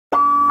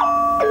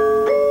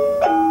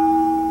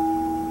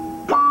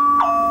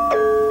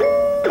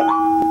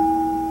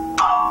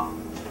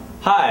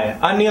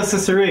I'm Neil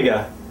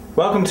Cicierega.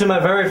 Welcome to my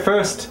very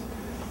first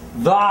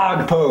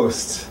vlog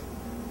post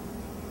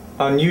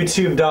on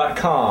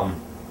YouTube.com.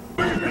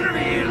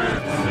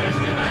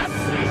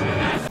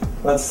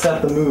 Let's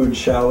set the mood,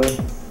 shall we?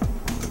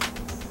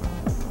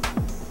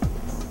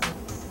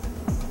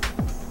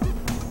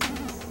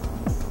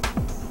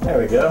 There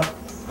we go.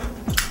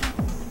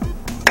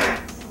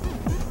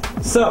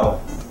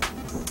 So,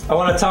 I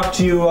want to talk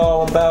to you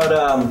all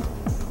about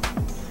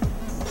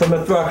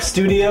Plymouth Rock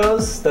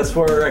Studios. That's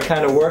where I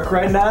kind of work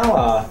right now.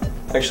 I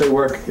actually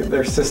work at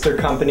their sister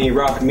company,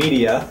 Rock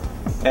Media,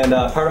 and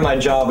part of my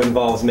job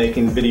involves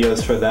making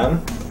videos for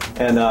them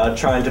and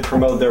trying to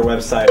promote their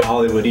website,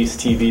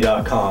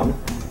 HollywoodEastTV.com.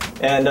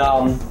 And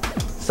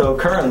so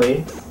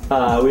currently,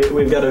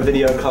 we've got a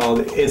video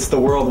called It's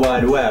the World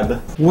Wide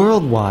Web.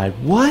 Worldwide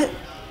what?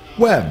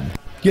 Web.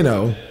 You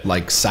know,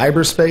 like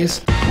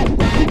cyberspace.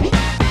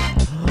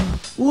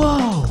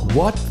 Whoa!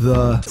 What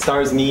the? It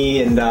stars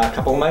me and a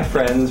couple of my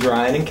friends,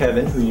 Ryan and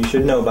Kevin, who you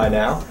should know by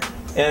now.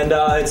 And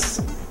it's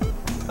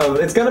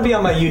going to be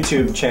on my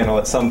YouTube channel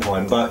at some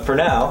point, but for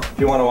now, if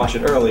you want to watch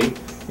it early,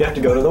 you have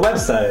to go to the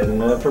website,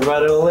 and I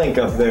provided a link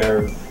up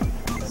there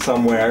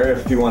somewhere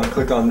if you want to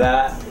click on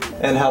that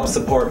and help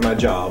support my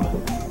job.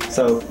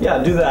 So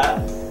yeah, do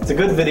that. It's a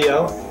good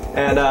video,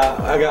 and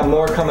I got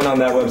more coming on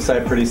that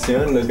website pretty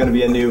soon. There's going to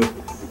be a new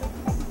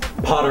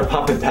Potter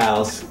Puppet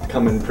Pals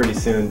coming pretty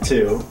soon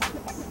too.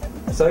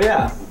 So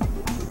yeah,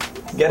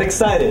 get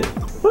excited.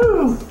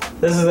 Woo!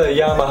 This is a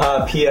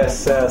Yamaha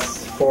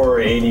PSS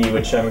 480,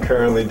 which I'm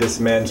currently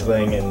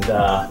dismantling, and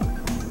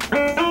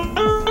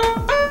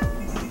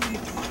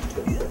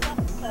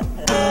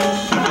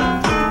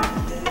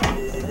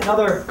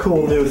another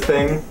cool new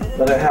thing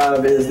that I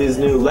have is these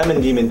new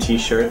Lemon Demon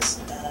t-shirts.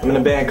 I'm in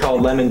a band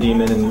called Lemon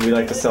Demon, and we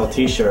like to sell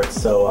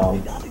t-shirts, so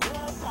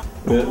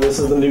this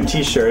is the new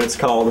t-shirt. It's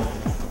called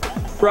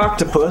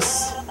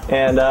Rocktopus,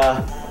 and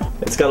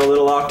it's got a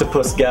little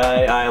octopus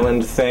guy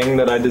island thing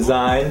that I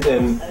designed,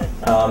 and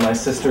my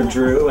sister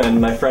Drew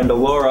and my friend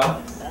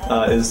Alora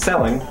is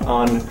selling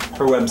on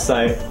her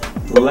website,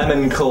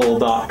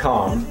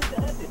 lemoncoal.com.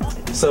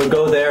 So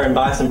go there and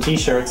buy some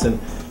t-shirts and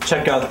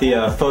check out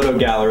the photo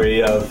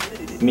gallery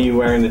of me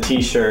wearing the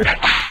t-shirt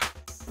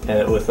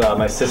and with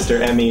my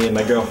sister Emmy and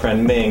my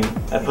girlfriend Ming.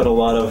 I put a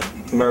lot of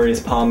Murray's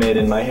pomade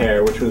in my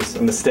hair, which was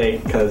a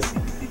mistake because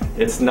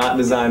it's not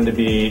designed to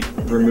be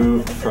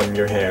removed from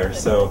your hair.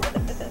 So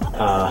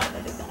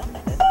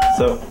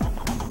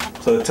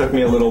it took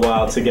me a little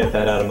while to get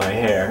that out of my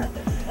hair.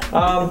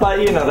 But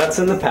you know, that's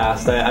in the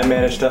past. I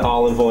managed to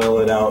olive oil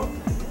it out,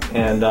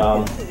 and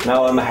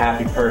now I'm a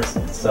happy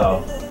person.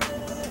 So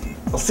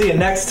I'll see you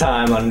next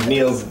time on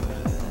Neil's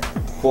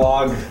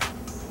vlog